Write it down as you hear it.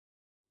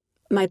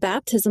My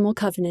Baptismal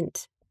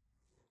Covenant.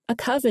 A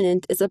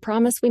covenant is a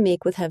promise we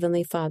make with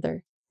Heavenly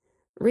Father.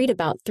 Read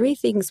about 3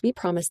 things we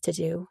promise to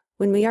do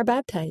when we are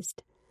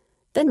baptized.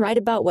 Then write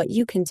about what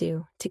you can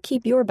do to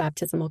keep your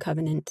baptismal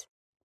covenant.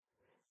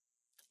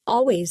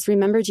 Always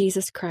remember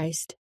Jesus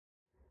Christ.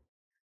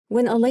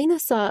 When Elena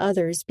saw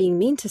others being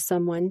mean to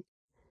someone,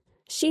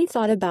 she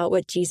thought about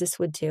what Jesus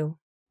would do.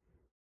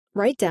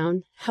 Write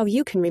down how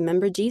you can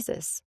remember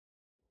Jesus.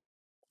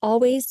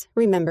 Always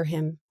remember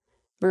him.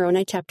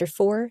 Moroni chapter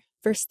 4,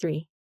 verse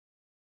 3.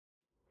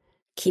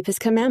 Keep his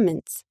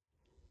commandments.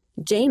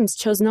 James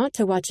chose not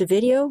to watch a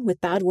video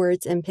with bad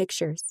words and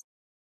pictures.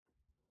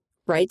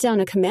 Write down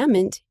a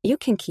commandment you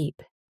can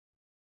keep.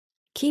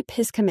 Keep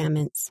his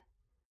commandments.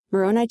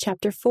 Moroni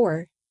chapter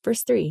 4,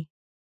 verse 3.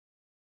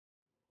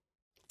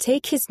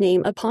 Take his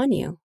name upon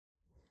you.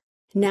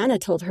 Nana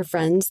told her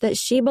friends that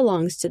she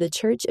belongs to the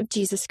Church of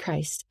Jesus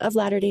Christ of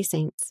Latter-day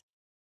Saints.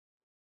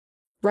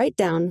 Write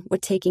down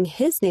what taking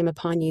his name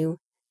upon you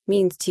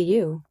means to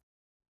you.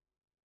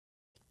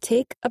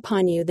 Take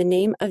upon you the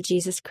name of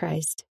Jesus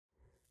Christ.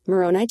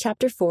 Moroni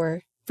chapter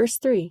 4, verse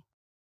 3.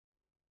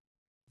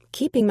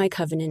 Keeping my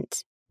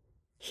covenant.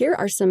 Here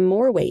are some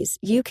more ways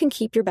you can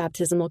keep your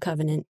baptismal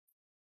covenant.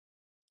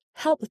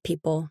 Help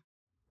people.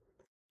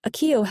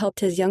 Akio helped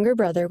his younger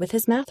brother with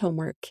his math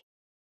homework.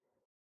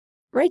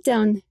 Write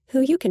down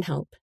who you can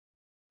help.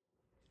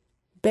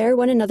 Bear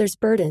one another's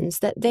burdens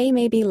that they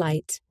may be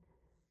light.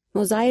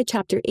 Mosiah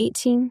chapter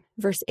 18,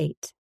 verse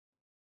 8.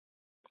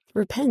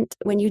 Repent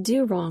when you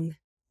do wrong.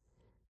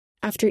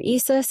 After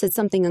Isa said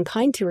something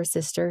unkind to her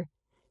sister,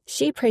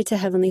 she prayed to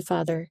Heavenly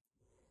Father.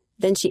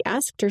 Then she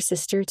asked her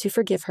sister to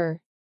forgive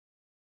her.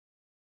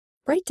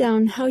 Write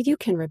down how you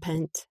can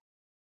repent.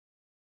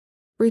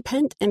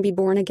 Repent and be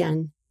born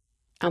again.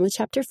 Alma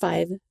chapter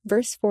 5,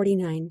 verse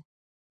 49.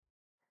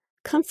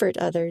 Comfort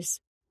others.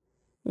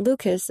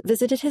 Lucas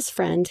visited his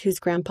friend whose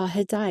grandpa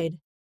had died.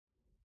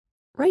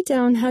 Write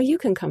down how you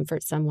can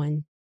comfort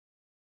someone.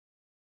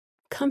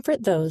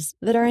 Comfort those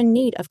that are in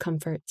need of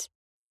comfort.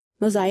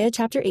 Mosiah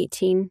chapter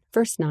 18,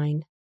 verse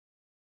 9.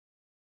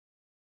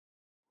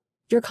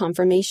 Your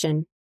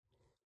confirmation.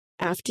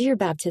 After your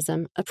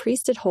baptism, a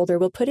priesthood holder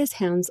will put his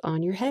hands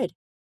on your head.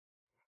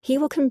 He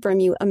will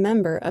confirm you a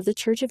member of the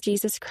Church of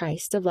Jesus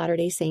Christ of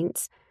Latter-day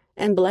Saints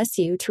and bless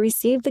you to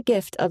receive the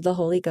gift of the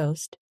Holy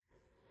Ghost.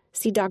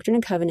 See Doctrine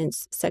and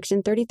Covenants,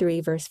 section 33,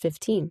 verse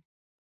 15.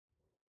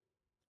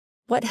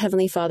 What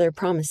Heavenly Father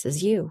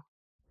promises you.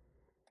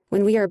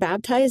 When we are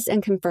baptized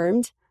and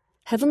confirmed,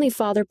 Heavenly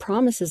Father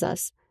promises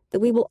us that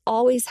we will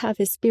always have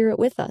His Spirit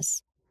with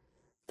us.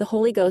 The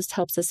Holy Ghost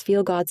helps us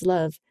feel God's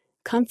love,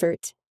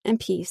 comfort, and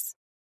peace.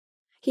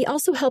 He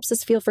also helps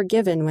us feel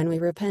forgiven when we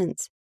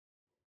repent.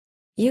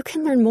 You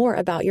can learn more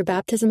about your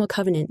baptismal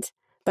covenant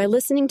by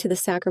listening to the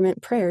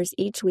sacrament prayers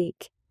each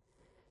week.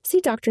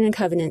 See Doctrine and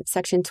Covenants,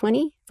 section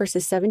 20,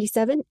 verses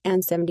 77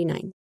 and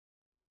 79.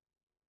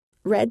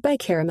 Read by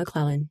Kara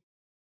McClellan.